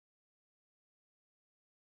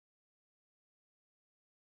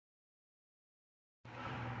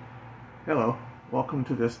Hello, welcome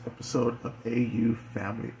to this episode of AU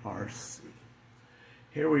Family RC.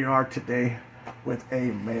 Here we are today with a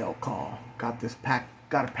mail call. Got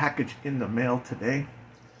a package in the mail today,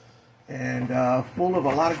 and full of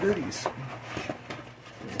a lot of goodies.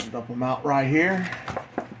 We'll dump them out right here.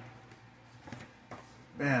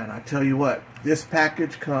 Man, I tell you what, this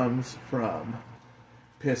package comes from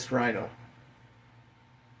Pissed Rhino.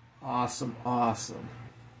 Awesome, awesome.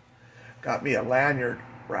 Got me a lanyard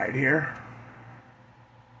right here.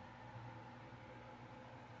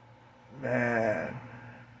 Man,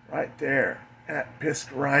 right there at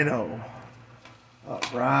Pissed Rhino. All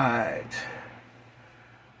right.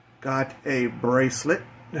 Got a bracelet.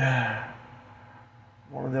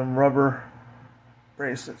 One of them rubber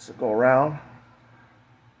bracelets that go around.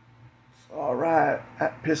 All right,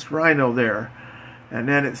 at Pissed Rhino there. And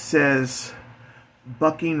then it says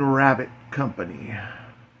Bucking Rabbit Company.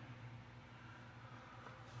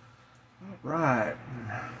 All right.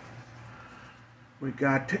 We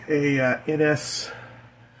got a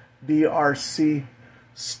NSDRC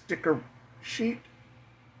sticker sheet.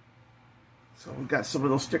 So we got some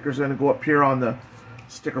of those stickers going to go up here on the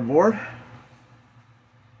sticker board.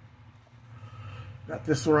 Got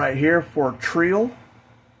this one right here for Trial.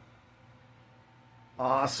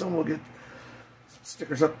 Awesome. We'll get some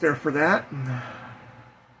stickers up there for that.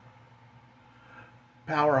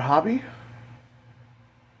 Power Hobby.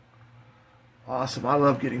 Awesome. I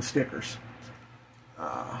love getting stickers.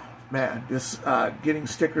 Man, this getting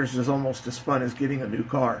stickers is almost as fun as getting a new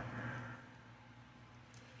car.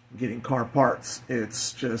 Getting car parts.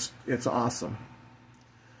 It's awesome.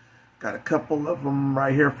 Got a couple of them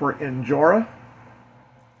right here for Enjora.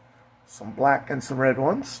 Some black and some red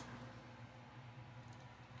ones.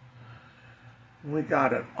 We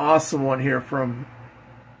got an awesome one here from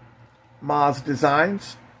Moz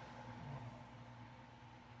Designs.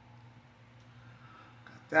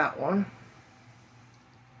 Got that one.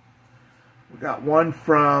 We got one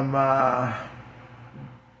from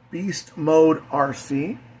Beast Mode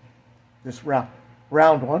RC. This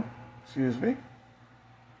round one, excuse me.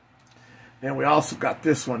 And we also got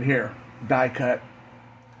this one here, die cut.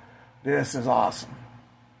 This is awesome.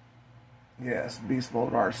 Yes, Beast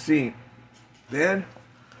Mode RC. Then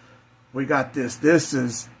we got this. This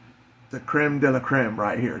is the creme de la creme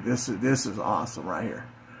right here. This is awesome right here.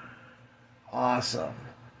 Awesome.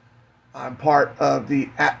 I'm part of the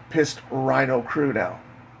Pissed Rhino crew now.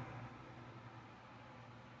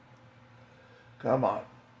 Come on.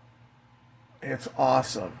 It's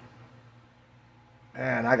awesome.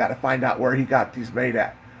 And I got to find out where he got these made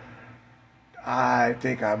at. I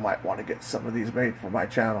think I might want to get some of these made for my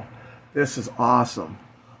channel. This is awesome.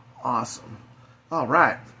 Awesome. All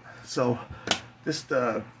right. So this is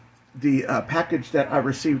the package that I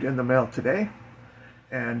received in the mail today.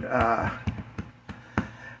 And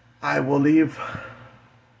I will leave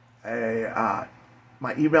my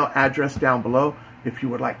email address down below if you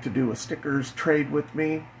would like to do a stickers trade with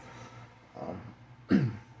me.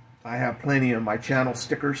 I have plenty of my channel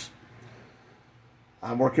stickers.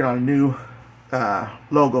 I'm working on a new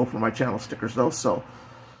logo for my channel stickers though, so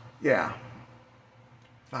yeah.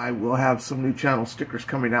 I will have some new channel stickers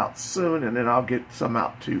coming out soon, and then I'll get some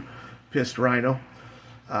out to Pissed Rhino.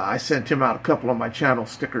 I sent him out a couple of my channel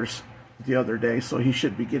stickers the other day, so he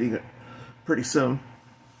should be getting it pretty soon.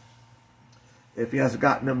 If he hasn't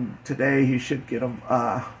gotten them today, he should get them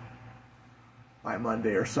by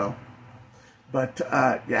Monday or so. But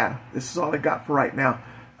yeah, this is all I got for right now.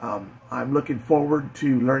 I'm looking forward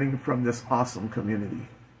to learning from this awesome community.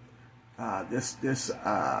 This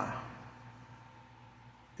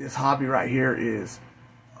hobby right here is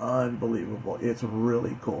unbelievable. It's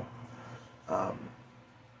really cool.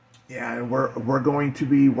 Yeah, and we're going to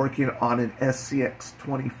be working on an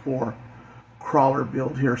SCX-24 crawler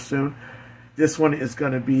build here soon. This one is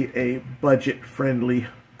going to be a budget-friendly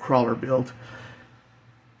crawler build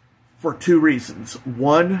for two reasons.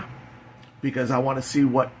 One, because I want to see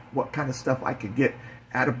what kind of stuff I can get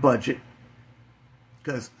at a budget,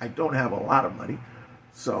 because I don't have a lot of money.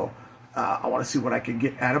 So I want to see what I can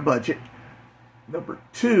get at a budget. Number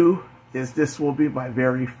two is this will be my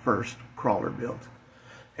very first crawler build.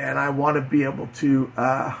 And I want to be able to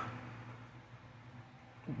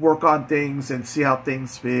work on things and see how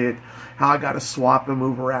things fit, how I got to swap and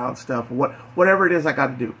move around stuff, whatever it is I got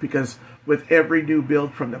to do. Because with every new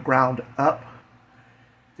build from the ground up,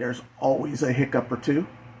 there's always a hiccup or two.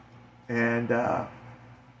 And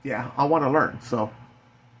yeah, I want to learn. So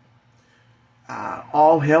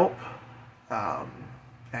all help,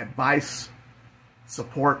 advice,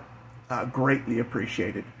 support, greatly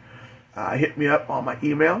appreciated. Hit me up on my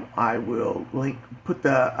email. I will put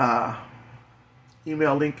the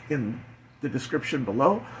email link in the description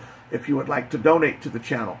below if you would like to donate to the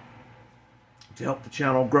channel, to help the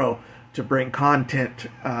channel grow, to bring content,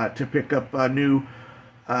 to pick up new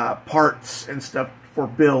parts and stuff for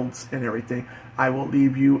builds and everything. I will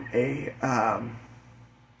leave you a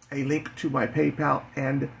link to my PayPal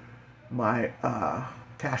and my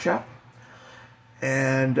Cash App.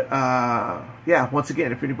 And yeah, once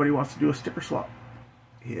again, if anybody wants to do a sticker swap,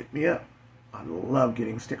 hit me up. I love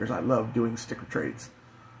getting stickers. I love doing sticker trades.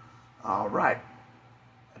 All right.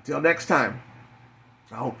 Until next time,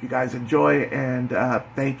 I hope you guys enjoy, and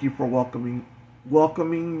thank you for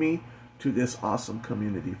welcoming me to this awesome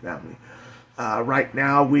community family. Right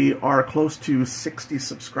now, we are close to 60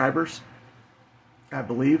 subscribers, I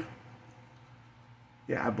believe.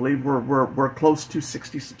 Yeah, I believe we're close to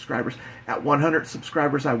 60 subscribers. At 100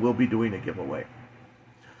 subscribers, I will be doing a giveaway.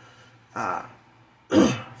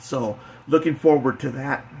 So, looking forward to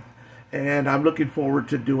that. And I'm looking forward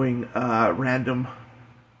to doing random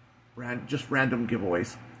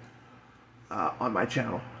giveaways on my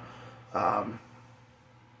channel.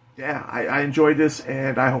 Yeah, I enjoyed this,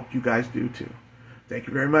 and I hope you guys do too. Thank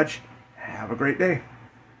you very much. Have a great day.